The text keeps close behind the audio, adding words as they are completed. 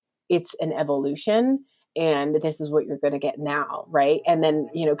it's an evolution and this is what you're going to get now. Right. And then,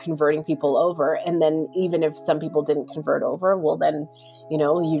 converting people over. And then even if some people didn't convert over, well, then,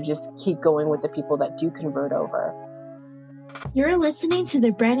 you just keep going with the people that do convert over. You're listening to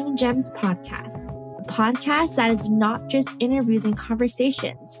the Branding Gems podcast, a podcast that is not just interviews and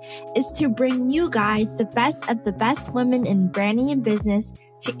conversations. It's to bring you guys the best of the best women in branding and business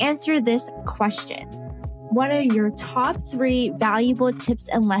to answer this question. What are your top 3 valuable tips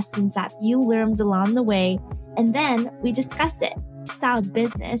and lessons that you learned along the way? And then we discuss it. Style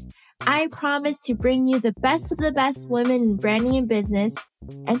business. I promise to bring you the best of the best women in branding and business.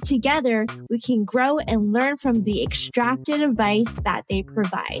 And together we can grow and learn from the extracted advice that they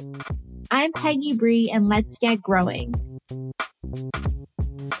provide. I'm Peggy Bree, and let's get growing.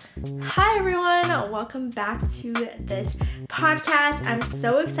 Hi everyone, welcome back to this podcast. I'm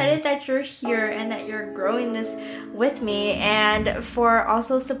so excited that you're here and that you're growing this with me, and for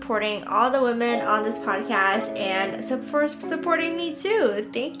also supporting all the women on this podcast and for supporting me too.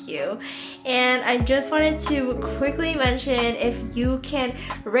 Thank you. And I just wanted to quickly mention, if you can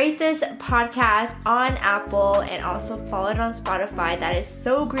rate this podcast on Apple and also follow it on Spotify, that is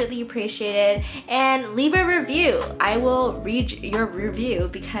so greatly appreciated, and leave a review. I will read your review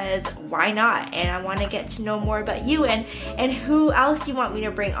because why not? And I want to get to know more about you and who else you want me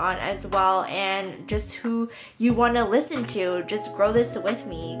to bring on as well, and just who you want to listen to. Just grow this with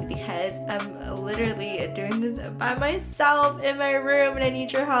me because I'm literally doing this by myself in my room and I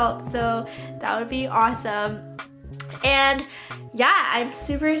need your help. So that would be awesome. And yeah, I'm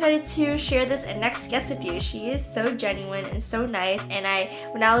super excited to share this next guest with you. She is so genuine and so nice. And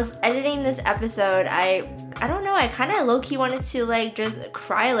when I was editing this episode, I don't know, I kind of low-key wanted to just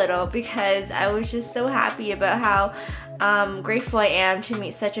cry a little because I was just so happy about how grateful I am to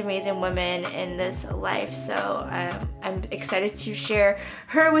meet such amazing women in this life. So I'm excited to share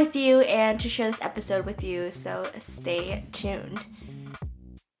her with you and to share this episode with you. So stay tuned.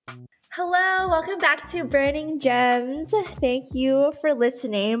 Hello, welcome back to Branding Gems. Thank you for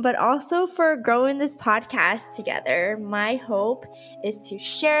listening, but also for growing this podcast together. My hope is to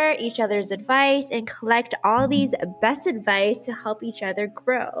share each other's advice and collect all these best advice to help each other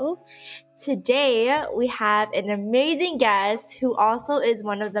grow. Today, we have an amazing guest who also is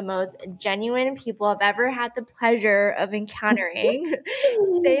one of the most genuine people I've ever had the pleasure of encountering.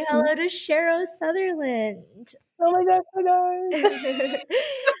 Say hello to Cheryl Sutherland. Oh my gosh,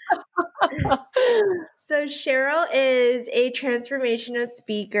 So Cheryl is a transformational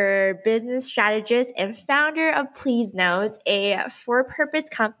speaker, business strategist, and founder of Please Notes, a for-purpose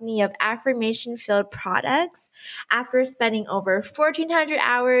company of affirmation-filled products. After spending over 1,400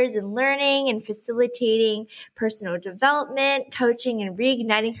 hours in learning and facilitating personal development, coaching, and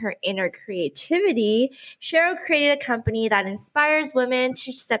reigniting her inner creativity, Cheryl created a company that inspires women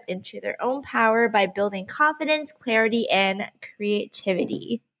to step into their own power by building confidence, clarity, and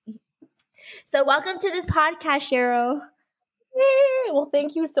creativity. So welcome to this podcast, Cheryl. Yay! Well,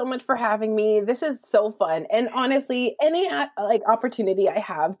 thank you so much for having me. This is so fun. And honestly, any opportunity I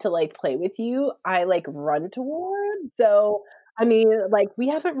have to play with you, I run toward. So, I mean, we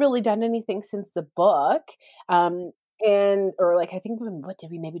haven't really done anything since the book. Or I think, what did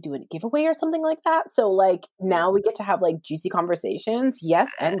we maybe do, a giveaway or something like that? So now we get to have juicy conversations.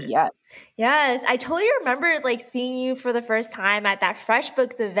 Yes. And yes. Yes. I totally remember seeing you for the first time at that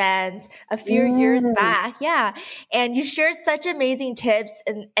FreshBooks event a few years back. Yeah. And you shared such amazing tips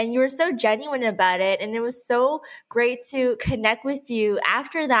and you were so genuine about it. And it was so great to connect with you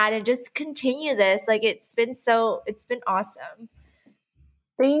after that and just continue this. It's been awesome.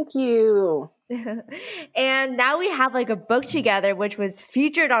 Thank you. And now we have a book together, which was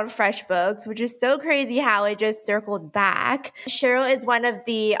featured on FreshBooks, which is so crazy how it just circled back. Cheryl is one of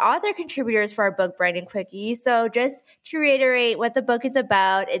the author contributors for our book, Branding Quickie. So just to reiterate what the book is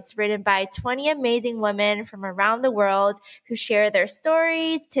about, it's written by 20 amazing women from around the world who share their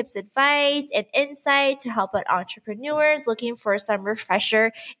stories, tips, advice, and insight to help out entrepreneurs looking for some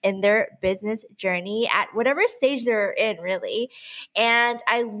refresher in their business journey at whatever stage they're in, really. And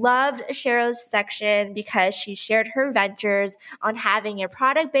I loved Cheryl's section because she shared her ventures on having a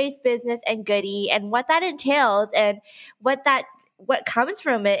product-based business and Goody and what that entails and what comes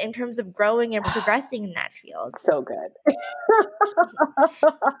from it in terms of growing and progressing in that field. So good.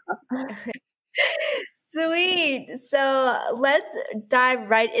 Sweet. So let's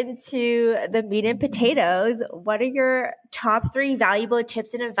dive right into the meat and potatoes. What are your top 3 valuable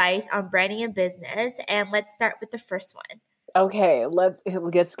tips and advice on branding and business? And let's start with the first one. Okay, let's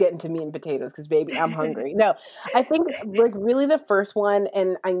get into meat and potatoes because baby, I'm hungry. No, I think really the first one,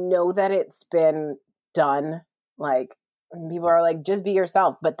 and I know that it's been done And people are like, just be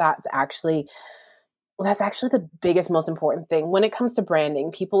yourself. But that's actually the biggest, most important thing. When it comes to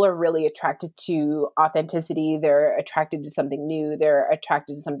branding, people are really attracted to authenticity. They're attracted to something new. They're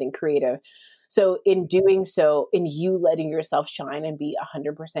attracted to something creative. So in doing so, in you letting yourself shine and be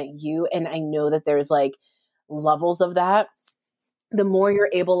 100% you, and I know that there's like levels of that, the more you're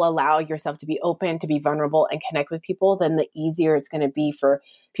able to allow yourself to be open, to be vulnerable and connect with people, then the easier it's going to be for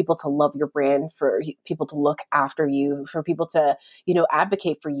people to love your brand, for people to look after you, for people to,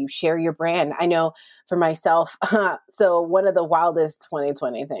 advocate for you, share your brand. I know for myself, so one of the wildest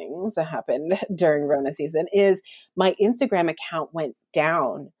 2020 things that happened during Rona season is my Instagram account went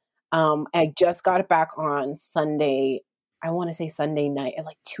down. I just got it back on Sunday. I want to say Sunday night at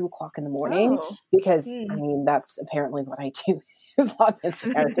like 2:00 in the morning, because I mean, that's apparently what I do. As long as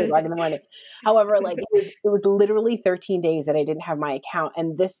it's 2:00 in the morning. However, like it was literally 13 days that I didn't have my account.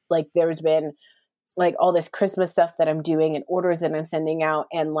 And this, like, there's been like all this Christmas stuff that I'm doing and orders that I'm sending out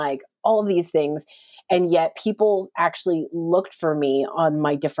and like all of these things. And yet people actually looked for me on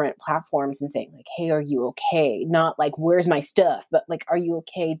my different platforms and saying like, hey, are you okay? Not like, where's my stuff? But like, are you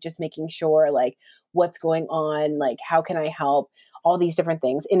okay? Just making sure like what's going on? Like, how can I help? All these different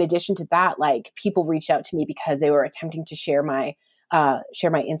things. In addition to that, like people reached out to me because they were attempting to share my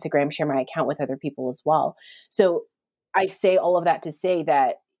Instagram, share my account with other people as well. So I say all of that to say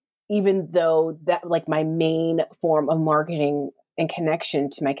that even though that like my main form of marketing and connection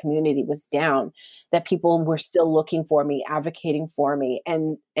to my community was down, that people were still looking for me, advocating for me,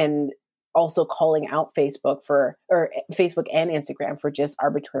 and also calling out Facebook and Instagram for just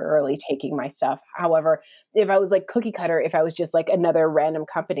arbitrarily taking my stuff. However, if I was like cookie cutter, if I was just like another random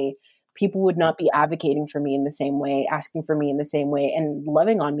company, people would not be advocating for me in the same way, asking for me in the same way, and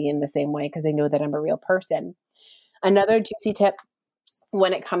loving on me in the same way, because they know that I'm a real person. Another juicy tip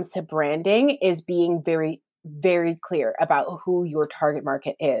when it comes to branding is being very, very clear about who your target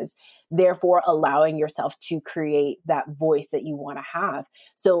market is, therefore allowing yourself to create that voice that you want to have.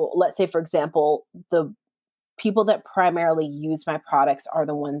 So let's say, for example, the people that primarily use my products are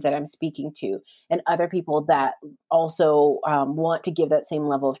the ones that I'm speaking to, and other people that also want to give that same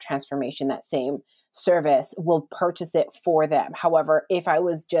level of transformation, that same service, will purchase it for them. However, if I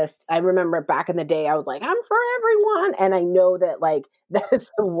remember back in the day, I was like, I'm for everyone. And I know that like, that is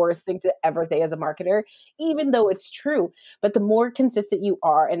the worst thing to ever say as a marketer, even though it's true. But the more consistent you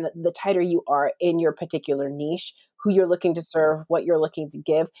are and the tighter you are in your particular niche, who you're looking to serve, what you're looking to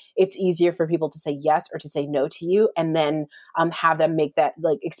give, it's easier for people to say yes or to say no to you, and then have them make that,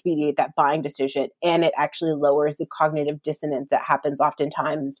 like, expedite that buying decision. And it actually lowers the cognitive dissonance that happens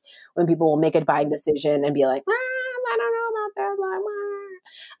oftentimes when people will make a buying decision and be like, I don't know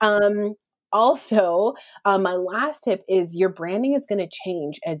about that. Like, also, my last tip is your branding is going to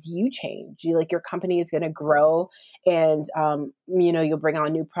change as you change. Your company is going to grow, and you'll bring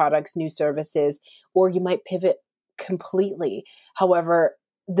on new products, new services, or you might pivot completely. However,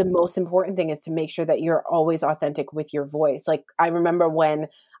 the most important thing is to make sure that you're always authentic with your voice. Like, I remember when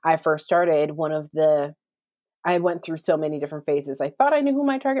I first started, I went through so many different phases. I thought I knew who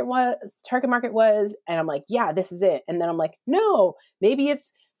my target market was. And I'm like, yeah, this is it. And then I'm like, no, maybe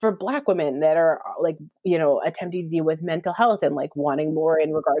it's for Black women that are like, attempting to deal with mental health and like wanting more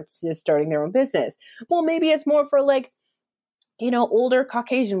in regards to starting their own business. Well, maybe it's more for like, older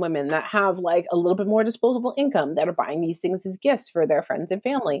Caucasian women that have like a little bit more disposable income that are buying these things as gifts for their friends and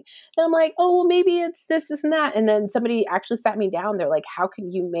family. And I'm like, oh, well, maybe it's this and that. And then somebody actually sat me down. They're like, how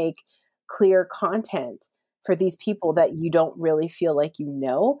can you make clear content for these people that you don't really feel like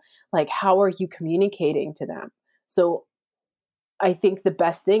like, how are you communicating to them? So I think the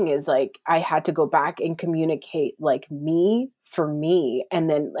best thing is like, I had to go back and communicate like me for me. And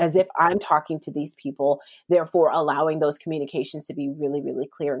then as if I'm talking to these people, therefore allowing those communications to be really, really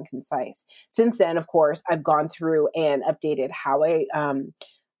clear and concise. Since then, of course, I've gone through and updated how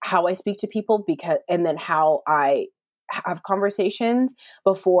I speak to people, and then how I have conversations.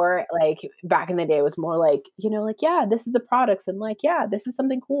 Before, like back in the day, it was more like, like, yeah, this is the products, and like, yeah, this is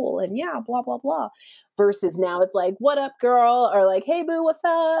something cool, and yeah, blah, blah, blah. Versus now it's like, what up, girl? Or like, hey, boo, what's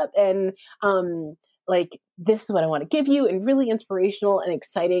up? And like, this is what I want to give you, and really inspirational and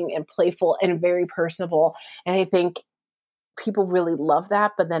exciting and playful and very personable. And I think people really love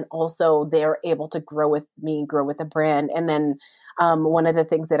that, but then also they're able to grow with me, grow with the brand. And then one of the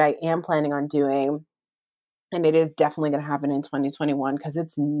things that I am planning on doing, and it is definitely going to happen in 2021 because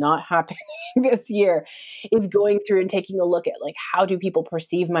it's not happening this year, is going through and taking a look at like, how do people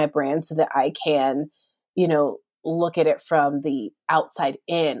perceive my brand so that I can, look at it from the outside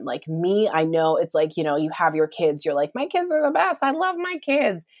in. Like me, I know it's like, you have your kids, you're like, my kids are the best. I love my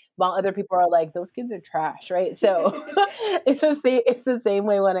kids. While other people are like, those kids are trash, right? So it's the same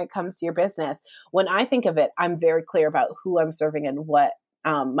way when it comes to your business. When I think of it, I'm very clear about who I'm serving and what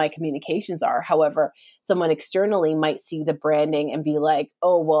my communications are. However, someone externally might see the branding and be like,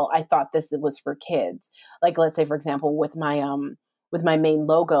 oh, well, I thought this was for kids. Like, let's say, for example, with my main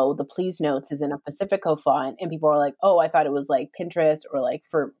logo, the Please Notes is in a Pacifico font, and people are like, oh, I thought it was like Pinterest or like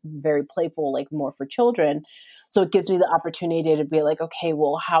for very playful, like more for children. So it gives me the opportunity to be like, okay,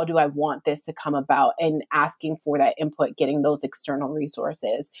 well, how do I want this to come about? And asking for that input, getting those external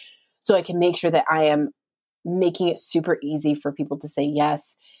resources so I can make sure that I am making it super easy for people to say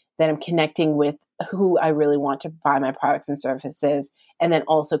yes, that I'm connecting with who I really want to buy my products and services, and then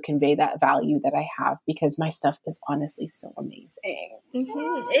also convey that value that I have, because my stuff is honestly so amazing.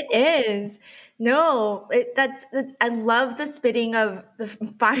 It is. No, I love the spitting of the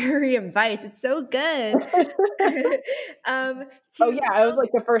fiery advice. It's so good. Oh yeah, I was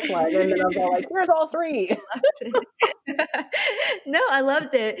like the first one, and then I was all like, here's all three. No, I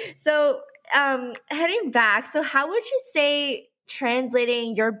loved it. So, heading back, so how would you say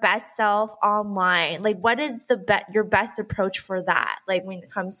translating your best self online? Like, what is your best approach for that? Like, when it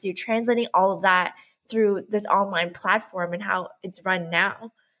comes to translating all of that through this online platform and how it's run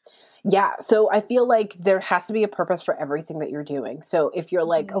now? Yeah. So I feel like there has to be a purpose for everything that you're doing. So if you're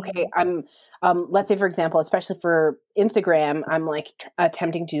like, okay, let's say, for example, especially for Instagram, I'm like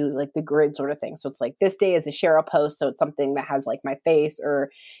attempting to do like the grid sort of thing. So it's like this day is a share a post. So it's something that has like my face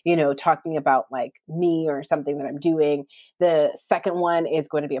or, talking about like me or something that I'm doing. The second one is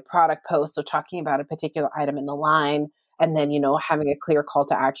going to be a product post. So talking about a particular item in the line. And then, having a clear call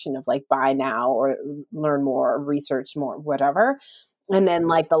to action of like buy now or learn more, or research more, whatever. And then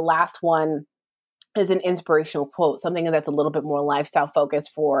like the last one is an inspirational quote, something that's a little bit more lifestyle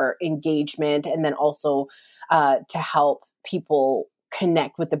focused for engagement. And then also to help people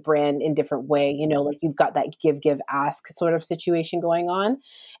connect with the brand in different way. Like you've got that give, ask sort of situation going on.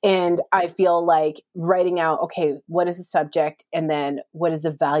 And I feel like writing out, okay, what is the subject? And then what is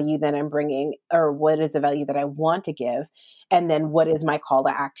the value that I'm bringing, or what is the value that I want to give? And then what is my call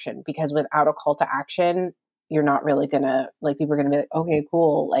to action? Because without a call to action, you're not really gonna, like, people are gonna be like, okay,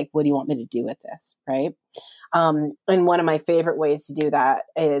 cool. Like, what do you want me to do with this? Right. And one of my favorite ways to do that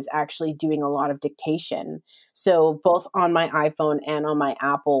is actually doing a lot of dictation. So both on my iPhone and on my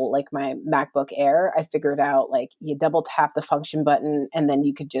Apple, like my MacBook Air, I figured out like you double tap the function button and then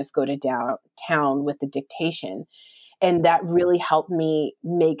you could just go to downtown with the dictation. And that really helped me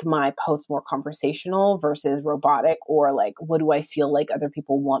make my post more conversational versus robotic, or like, what do I feel like other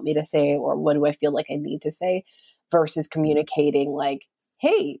people want me to say? Or what do I feel like I need to say versus communicating like,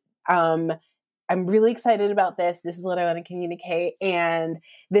 hey, I'm really excited about this. This is what I want to communicate. And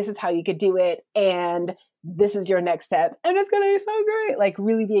this is how you could do it. And this is your next step. And it's going to be so great. Like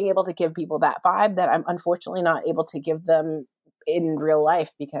really being able to give people that vibe that I'm unfortunately not able to give them in real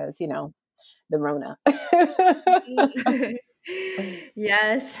life because, the Rona.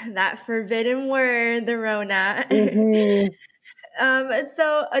 Yes, that forbidden word, the Rona. Mm-hmm.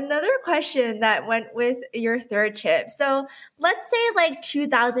 So another question that went with your third tip. So let's say like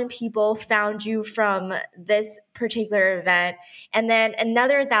 2,000 people found you from this particular event, and then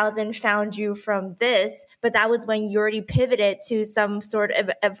another 1,000 found you from this, but that was when you already pivoted to some sort of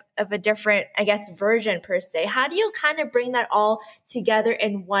a different, I guess, version per se. How do you kind of bring that all together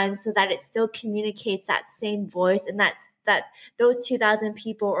in one so that it still communicates that same voice, and that those 2,000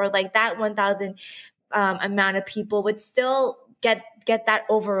 people, or like that 1,000 amount of people, would still get that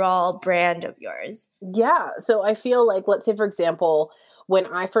overall brand of yours? Yeah. So I feel like, let's say, for example, when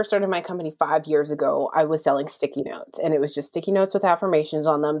I first started my company 5 years ago, I was selling sticky notes, and it was just sticky notes with affirmations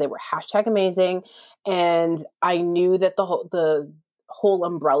on them. They were #amazing. And I knew that the whole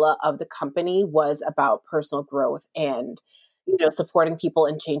umbrella of the company was about personal growth and, supporting people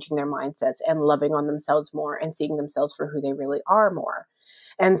and changing their mindsets and loving on themselves more and seeing themselves for who they really are more.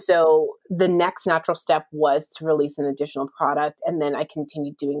 And so the next natural step was to release an additional product. And then I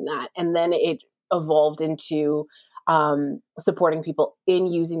continued doing that. And then it evolved into supporting people in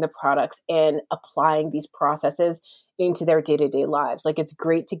using the products and applying these processes into their day-to-day lives. Like, it's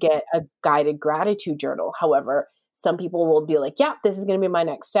great to get a guided gratitude journal. However, some people will be like, yeah, this is going to be my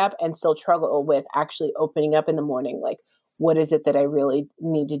next step, and still struggle with actually opening up in the morning. Like, what is it that I really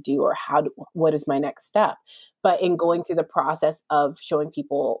need to do, or what is my next step? But in going through the process of showing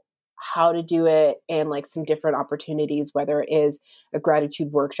people how to do it, and like some different opportunities, whether it is a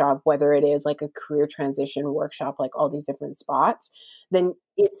gratitude workshop, whether it is like a career transition workshop, like all these different spots, then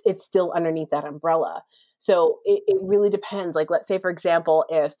it's still underneath that umbrella. So it really depends. Like, let's say, for example,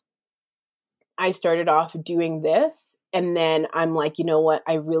 if I started off doing this and then I'm like, you know what,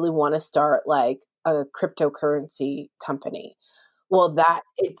 I really want to start like a cryptocurrency company. Well, that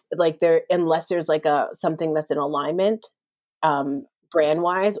it's like there, unless there's like a something that's in alignment, um, brand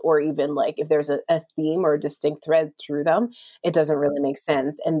wise, or even like if there's a theme or a distinct thread through them, it doesn't really make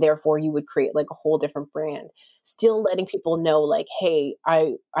sense. And therefore you would create like a whole different brand. Still letting people know like, hey,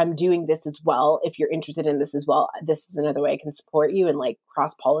 I'm doing this as well. If you're interested in this as well, this is another way I can support you and like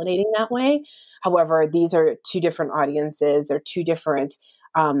cross pollinating that way. However, these are two different audiences, they're two different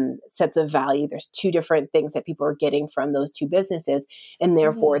sets of value. There's two different things that people are getting from those two businesses, and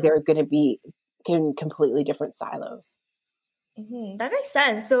therefore Mm-hmm. they're going to be in completely different silos. Mm-hmm. That makes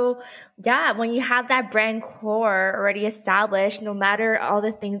sense. So, yeah, when you have that brand core already established, no matter all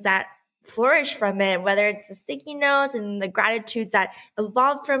the things that flourish from it, whether it's the sticky notes and the gratitudes that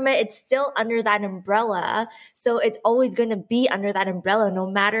evolve from it, it's still under that umbrella. So it's always going to be under that umbrella, no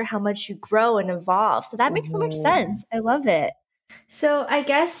matter how much you grow and evolve. So that makes so much Mhm. sense. I love it. So I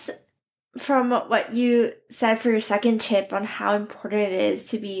guess from what you said for your second tip on how important it is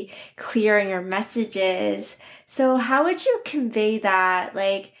to be clear in your messages, so how would you convey that?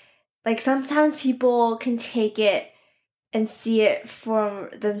 Like sometimes people can take it and see it for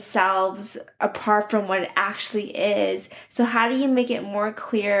themselves apart from what it actually is. So how do you make it more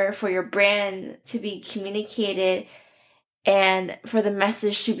clear for your brand to be communicated and for the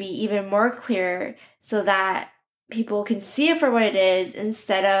message to be even more clear so that people can see it for what it is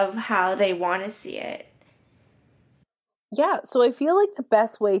instead of how they want to see it? Yeah, so I feel like the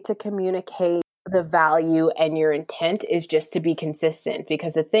best way to communicate the value and your intent is just to be consistent,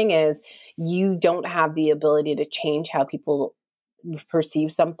 because the thing is, you don't have the ability to change how people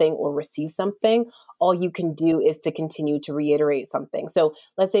perceive something or receive something. All you can do is to continue to reiterate something. So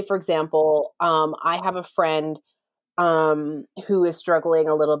let's say, for example, I have a friend who is struggling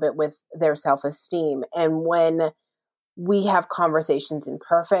a little bit with their self esteem. And when we have conversations in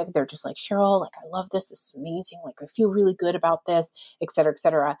perfect, they're just like, Cheryl, like, I love this. This is amazing. Like, I feel really good about this, et cetera, et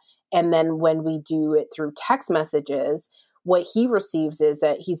cetera. And then when we do it through text messages, what he receives is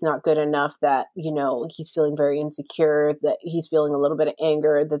that he's not good enough, that, you know, he's feeling very insecure, that he's feeling a little bit of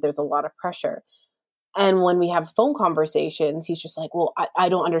anger, that there's a lot of pressure. And when we have phone conversations, he's just like, well, I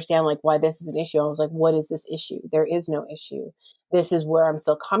don't understand like why this is an issue. I was like, what is this issue? There is no issue. This is where I'm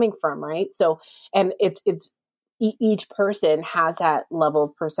still coming from. Right. So, and each person has that level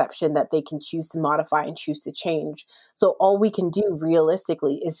of perception that they can choose to modify and choose to change. So all we can do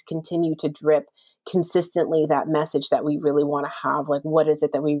realistically is continue to drip consistently that message that we really want to have. Like, what is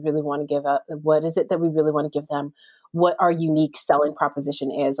it that we really want to give up? What is it that we really want to give them? What our unique selling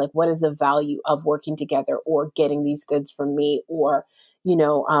proposition is, like what is the value of working together or getting these goods from me, or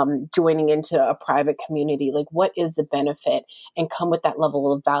joining into a private community, like what is the benefit, and come with that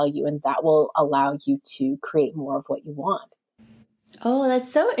level of value, and that will allow you to create more of what you want. Oh,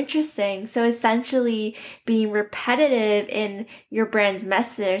 that's so interesting. So essentially being repetitive in your brand's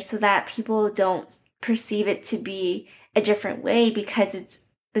message so that people don't perceive it to be a different way because it's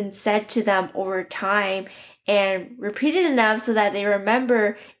been said to them over time and repeated enough so that they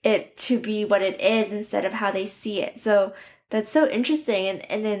remember it to be what it is instead of how they see it. So that's so interesting.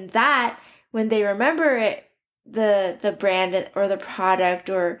 And then that, when they remember it, the brand or the product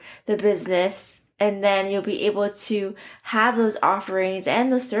or the business, and then you'll be able to have those offerings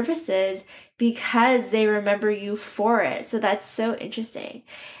and those services because they remember you for it. So that's so interesting.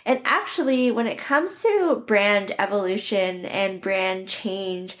 And actually, when it comes to brand evolution and brand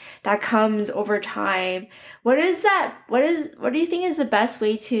change that comes over time, what do you think is the best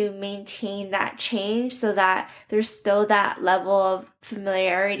way to maintain that change so that there's still that level of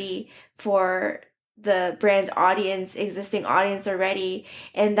familiarity for the brand's audience, existing audience already,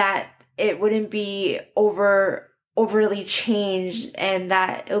 and that it wouldn't be overly changed and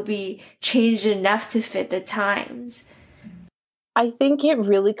that it'll be changed enough to fit the times? I think it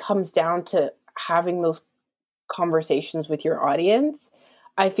really comes down to having those conversations with your audience.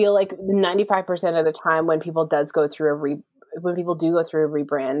 I feel like 95% of the time when people when people do go through a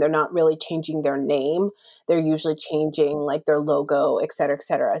rebrand, they're not really changing their name. They're usually changing like their logo, et cetera, et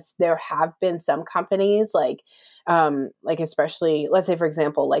cetera. There have been some companies like especially, let's say, for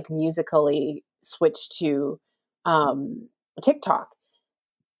example, like Musically switched to um, TikTok.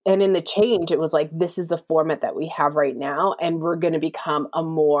 And in the change, it was like, this is the format that we have right now. And we're going to become a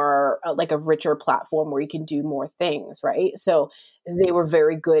more, like a richer platform where you can do more things. Right. So they were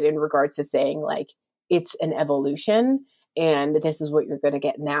very good in regards to saying, like, it's an evolution and this is what you're going to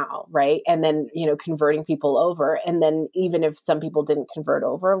get now. Right. And then, converting people over. And then even if some people didn't convert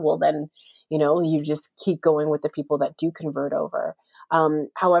over, well, then, you just keep going with the people that do convert over.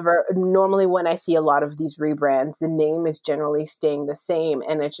 However, normally when I see a lot of these rebrands, the name is generally staying the same,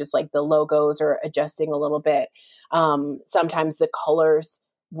 and it's just like the logos are adjusting a little bit. Sometimes the colors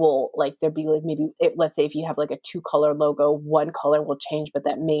will, like, there'd be like maybe let's say if you have like a 2-color logo, one color will change, but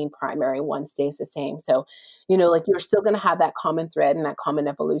that main primary one stays the same. So, like, you're still going to have that common thread and that common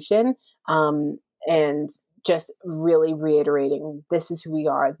evolution. And just really reiterating, this is who we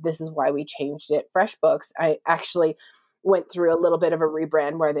are. This is why we changed it. FreshBooks, I actually went through a little bit of a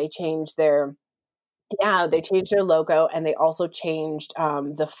rebrand where they changed their logo, and they also changed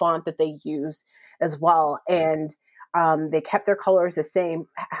the font that they use as well. And they kept their colors the same.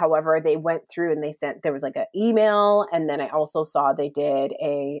 However, they went through and there was like an email. And then I also saw they did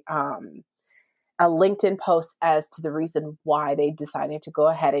a LinkedIn post as to the reason why they decided to go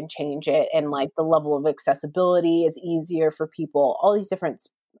ahead and change it. And like the level of accessibility is easier for people, all these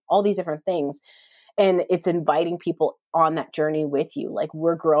different things. And it's inviting people on that journey with you. Like,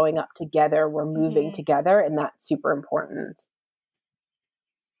 we're growing up together, we're moving together, and that's super important.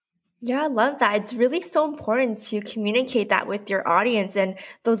 Yeah, I love that. It's really so important to communicate that with your audience and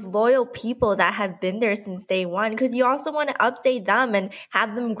those loyal people that have been there since day one, because you also want to update them and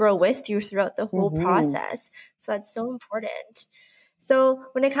have them grow with you throughout the whole process. So that's so important. So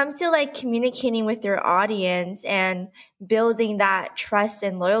when it comes to like communicating with your audience and building that trust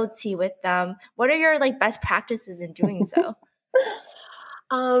and loyalty with them, what are your like best practices in doing so?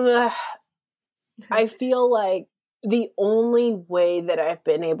 I feel like the only way that I've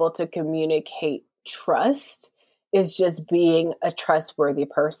been able to communicate trust is just being a trustworthy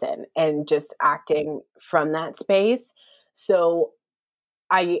person and just acting from that space. So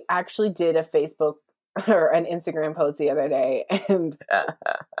I actually did a Facebook or an Instagram post the other day, and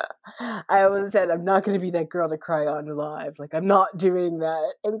I always said, I'm not going to be that girl to cry on live. Like, I'm not doing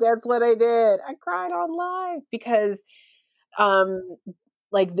that. And that's what I did. I cried on live because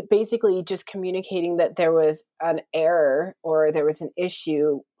basically just communicating that there was an error or there was an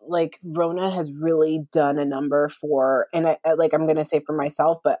issue. Like, Rona has really done a number for, and I'm going to say for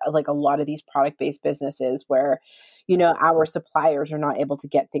myself, but like a lot of these product-based businesses where, our suppliers are not able to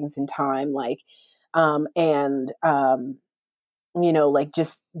get things in time, like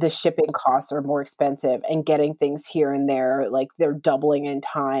just the shipping costs are more expensive, and getting things here and there, like they're doubling in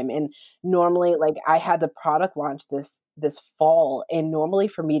time. And normally, like, I had the product launch this fall, and normally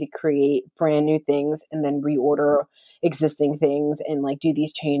for me to create brand new things and then reorder existing things and like do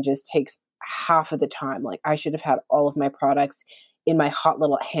these changes takes half of the time. Like, I should have had all of my products in my hot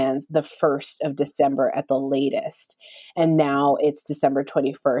little hands the 1st of December at the latest. And now it's December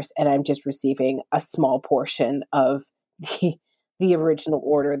 21st, and I'm just receiving a small portion of the original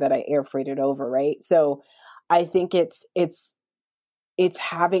order that I air freighted over, right? So I think it's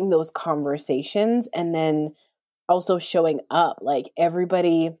having those conversations, and then also showing up. Like,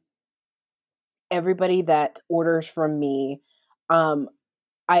 everybody that orders from me,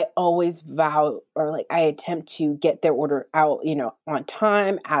 I always vow, or like I attempt to get their order out, on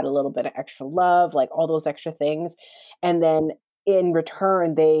time, add a little bit of extra love, like all those extra things. And then in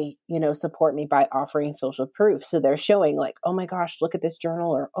return, they, support me by offering social proof. So they're showing like, oh my gosh, look at this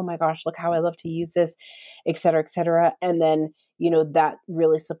journal, or oh my gosh, look how I love to use this, et cetera, et cetera. And then, that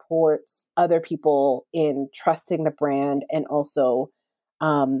really supports other people in trusting the brand, and also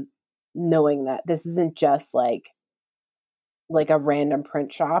knowing that this isn't just like a random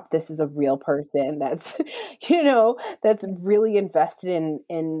print shop. This is a real person that's, that's really invested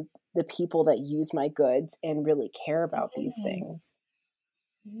in the people that use my goods and really care about these things.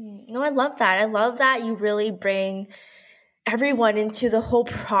 No, I love that. I love that you really bring everyone into the whole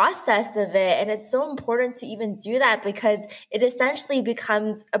process of it. And it's so important to even do that, because it essentially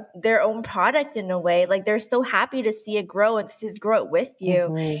becomes their own product in a way. Like, they're so happy to see it grow and to grow it with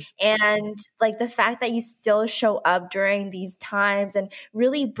you. And like the fact that you still show up during these times and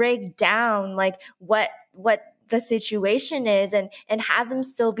really break down like what the situation is, and have them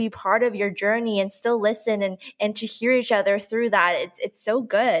still be part of your journey and still listen and to hear each other through that. It's so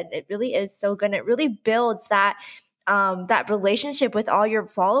good. It really is so good. It really builds that relationship with all your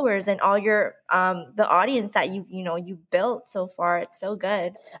followers and all your the audience that you built so far. It's so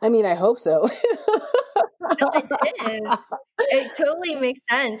good. I mean, I hope so. No, it is. It totally makes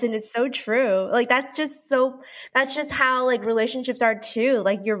sense, and it's so true. Like, that's just how like relationships are too.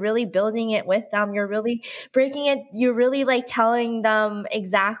 Like, you're really building it with them. You're really breaking it. You're really like telling them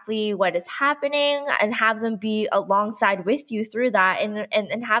exactly what is happening, and have them be alongside with you through that,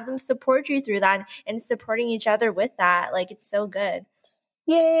 and have them support you through that, and supporting each other with that. Like, it's so good.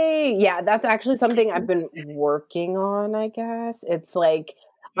 Yay. Yeah, that's actually something I've been working on, I guess. It's like,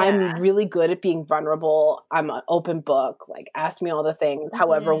 I'm Yeah. really good at being vulnerable. I'm an open book, like ask me all the things.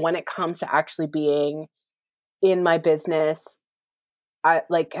 However, Mhm. when it comes to actually being in my business, I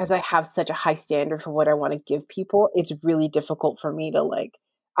like as I have such a high standard for what I want to give people, it's really difficult for me to like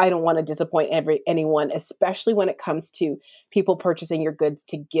I don't want to disappoint anyone, especially when it comes to people purchasing your goods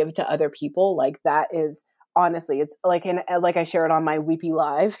to give to other people. Like that is honestly, it's like like I shared on my Weepy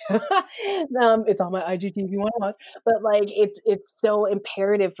Live. It's on my IGTV if you want to watch. But like it's so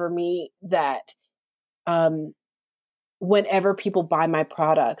imperative for me that um whenever people buy my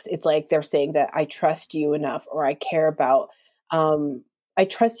products, it's like they're saying that I trust you enough or I care about um I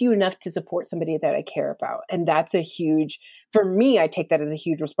trust you enough to support somebody that I care about. And that's a huge for me, I take that as a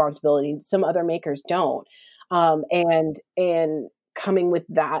huge responsibility. Some other makers don't. And coming with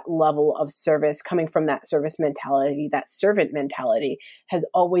that level of service, coming from that service mentality, that servant mentality has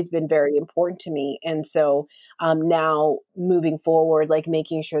always been very important to me. And so now moving forward, like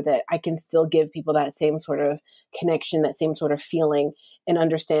making sure that I can still give people that same sort of connection, that same sort of feeling, and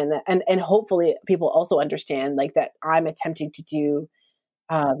understand that, and hopefully people also understand like that I'm attempting to do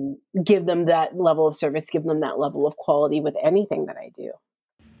give them that level of service, give them that level of quality with anything that I do.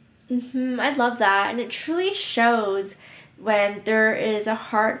 I love that. And it truly shows when there is a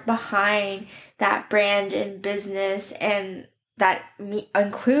heart behind that brand and business, and that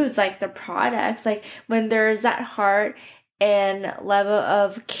includes like the products. Like when there's that heart and level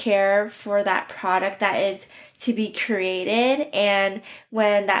of care for that product that is to be created, and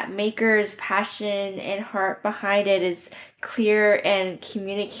when that maker's passion and heart behind it is clear and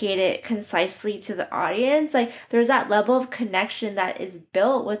communicated concisely to the audience, like there's that level of connection that is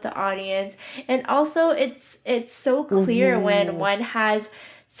built with the audience. And also it's so clear when Mm-hmm. one has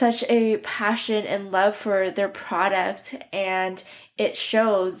such a passion and love for their product, and it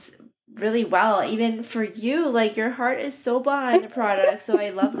shows really well. Even for you, like your heart is so behind the product, so I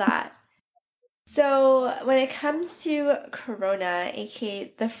love that. So, when it comes to Corona,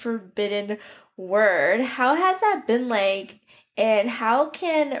 aka the forbidden word, how has that been like? And how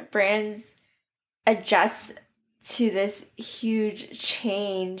can brands adjust to this huge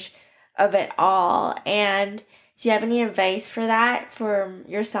change of it all? And do you have any advice for that for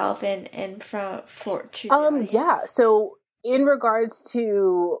yourself and from for to the Yeah. audience? So in regards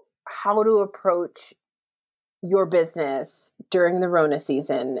to how to approach your business during the Rona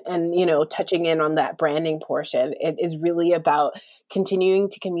season and, touching in on that branding portion, it is really about continuing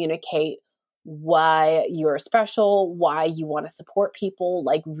to communicate why you're special, why you want to support people,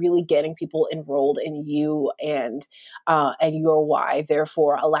 like really getting people enrolled in you and your why,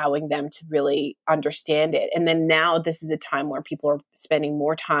 therefore allowing them to really understand it. And then now this is the time where people are spending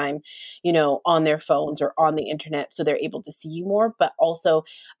more time, on their phones or on the internet, so they're able to see you more, but also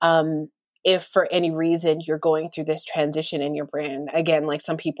um, if for any reason you're going through this transition in your brand, again, like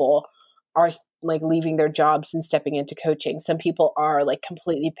some people are like leaving their jobs and stepping into coaching. Some people are like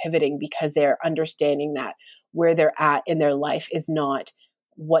completely pivoting because they're understanding that where they're at in their life is not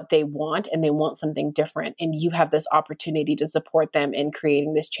what they want and they want something different, and you have this opportunity to support them in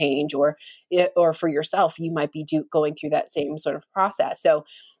creating this change, or for yourself you might be going through that same sort of process. So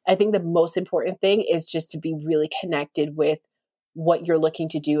I think the most important thing is just to be really connected with what you're looking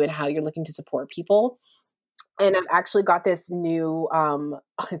to do and how you're looking to support people. And I've actually got this new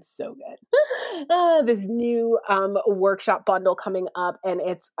it's so good. This new workshop bundle coming up, and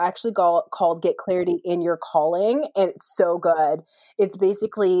it's actually called Get Clarity in Your Calling, and it's so good. It's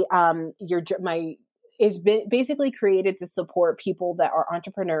basically your my it's been basically created to support people that are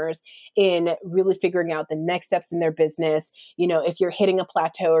entrepreneurs in really figuring out the next steps in their business. If you're hitting a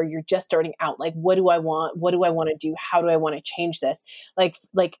plateau or you're just starting out, like what do I want? What do I want to do? How do I want to change this? Like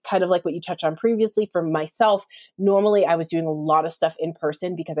kind of like what you touched on previously. For myself, normally I was doing a lot of stuff in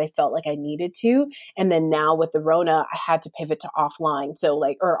person because I felt like I needed to. And then now with the Rona, I had to pivot to offline. So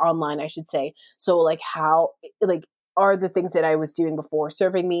like, or online, I should say. So like how, like, are the things that I was doing before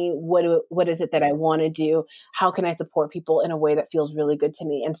serving me? What is it that I want to do? How can I support people in a way that feels really good to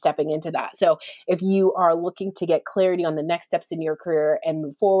me, and stepping into that? So if you are looking to get clarity on the next steps in your career and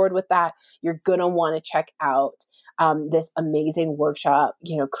move forward with that, you're going to want to check out this amazing workshop,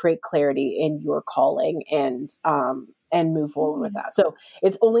 create clarity in your calling, and move forward with Mm. that. So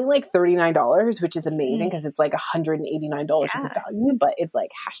it's only like $39, which is amazing Mhm. because it's like $189 worth of Yeah. value, but it's like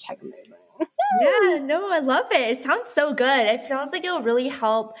hashtag amazing. Yeah, no, I love it. It sounds so good. It sounds like it'll really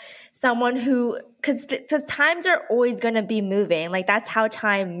help someone who, because times are always going to be moving. Like that's how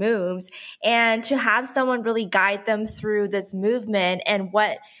time moves. And to have someone really guide them through this movement and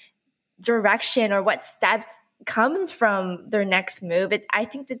what direction or what steps comes from their next move, I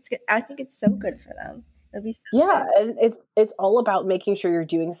think it's so good for them. That'd be so Yeah, good. and it's all about making sure you're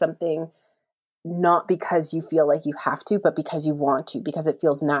doing something not because you feel like you have to, but because you want to, because it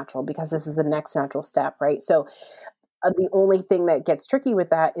feels natural, because this is the next natural step, right? So the only thing that gets tricky with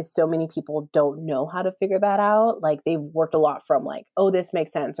that is so many people don't know how to figure that out. Like they've worked a lot from like, oh, this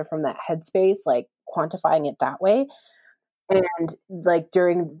makes sense, or from that headspace, like quantifying it that way. And like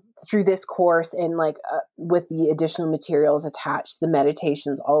through this course and like with the additional materials attached, the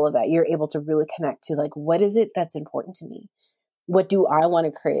meditations, all of that, you're able to really connect to like, what is it that's important to me? What do I want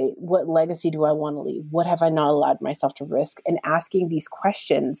to create? What legacy do I want to leave? What have I not allowed myself to risk? And asking these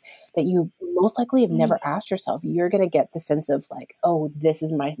questions that you most likely have never asked yourself, you're going to get the sense of like, oh, this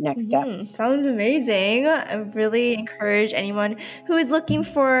is my next step. Sounds amazing. I really encourage anyone who is looking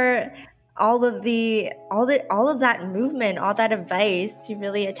for all of that movement, all that advice to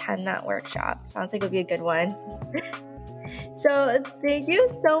really attend that workshop. Sounds like it'll be a good one. So thank you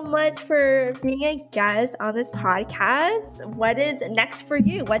so much for being a guest on this podcast. What is next for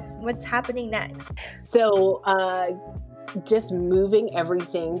you? What's happening next? So just moving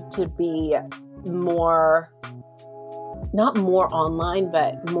everything to be not more online,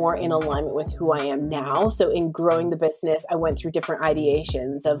 but more in alignment with who I am now. So in growing the business, I went through different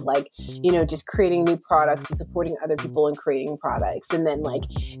ideations of like, just creating new products and supporting other people in creating products. And then like,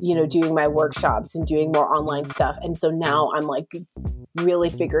 doing my workshops and doing more online stuff. And so now I'm like really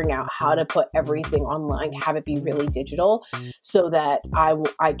figuring out how to put everything online, have it be really digital so that I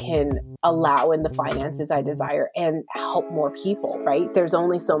can allow in the finances I desire and help more people, right? There's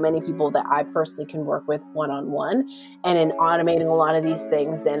only so many people that I personally can work with one-on-one. And in automating a lot of these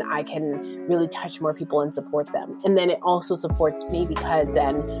things, then I can really touch more people and support them. And then it also supports me because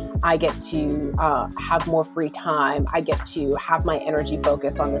then I get to have more free time. I get to have my energy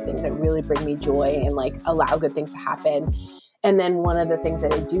focus on the things that really bring me joy and like allow good things to happen. And then one of the things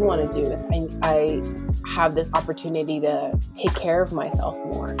that I do want to do is I have this opportunity to take care of myself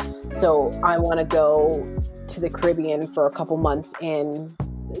more. So I want to go to the Caribbean for a couple months and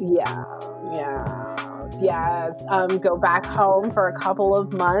go back home for a couple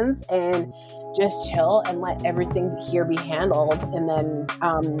of months and just chill and let everything here be handled. And then,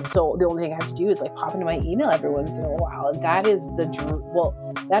 so the only thing I have to do is like pop into my email every once in a while. And that is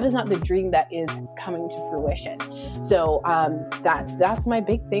that is not the dream that is coming to fruition. So, that's my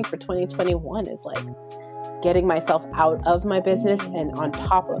big thing for 2021 is like getting myself out of my business and on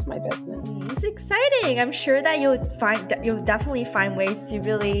top of my business. It's exciting. I'm sure that you'll definitely find ways to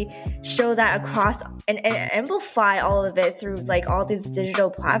really show that across and amplify all of it through like all these digital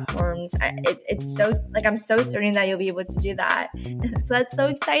platforms. It's so like I'm so certain that you'll be able to do that. So that's so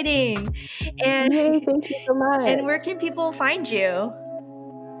exciting. And yay, thank you so much. And where can people find you?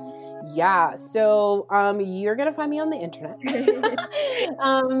 Yeah, so you're gonna find me on the internet. If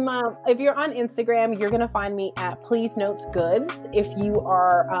you're on Instagram, you're gonna find me at Please Notes Goods. If you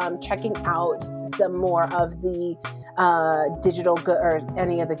are checking out some more of the digital good or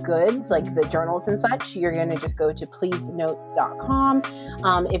any of the goods like the journals and such, you're going to just go to pleasenotes.com.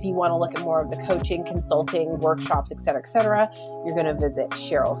 If you want to look at more of the coaching, consulting, workshops, etc., you're going to visit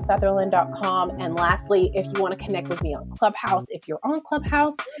CherylSutherland.com. And lastly, if you want to connect with me on Clubhouse, if you're on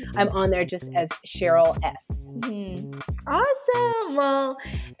Clubhouse, I'm on there just as Cheryl S. Awesome. Well,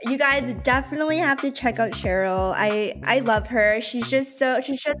 you guys definitely have to check out Cheryl. I love her. She's just a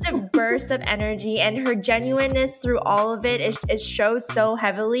burst of energy, and her genuineness through all of it shows so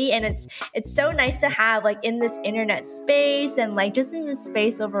heavily, and it's so nice to have like in this internet space and like just in this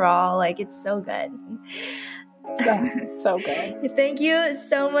space overall. Like it's so good. So good. Thank you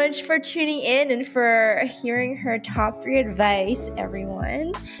so much for tuning in and for hearing her top 3 advice,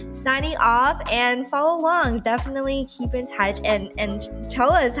 everyone. Signing off, and follow along. Definitely keep in touch and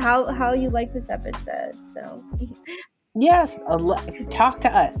tell us how you like this episode. So yes, talk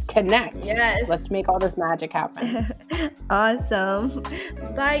to us, connect. Yes, let's make all this magic happen. Awesome.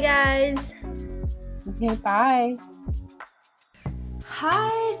 Bye, guys. Okay, bye.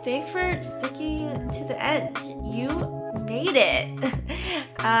 Hi, thanks for sticking to the end. You made it.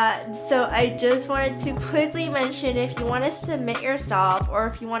 So I just wanted to quickly mention, if you want to submit yourself or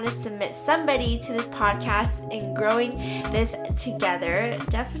if you want to submit somebody to this podcast and growing this together,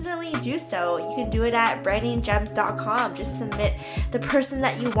 definitely do so. You can do it at brandinggems.com. Just submit the person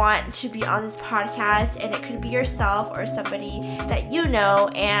that you want to be on this podcast, and it could be yourself or somebody that you know,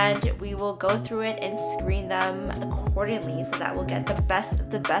 and we will go through it and screen them accordingly so that we'll get the best of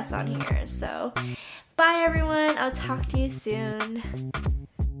the best on here. So bye everyone, I'll talk to you soon.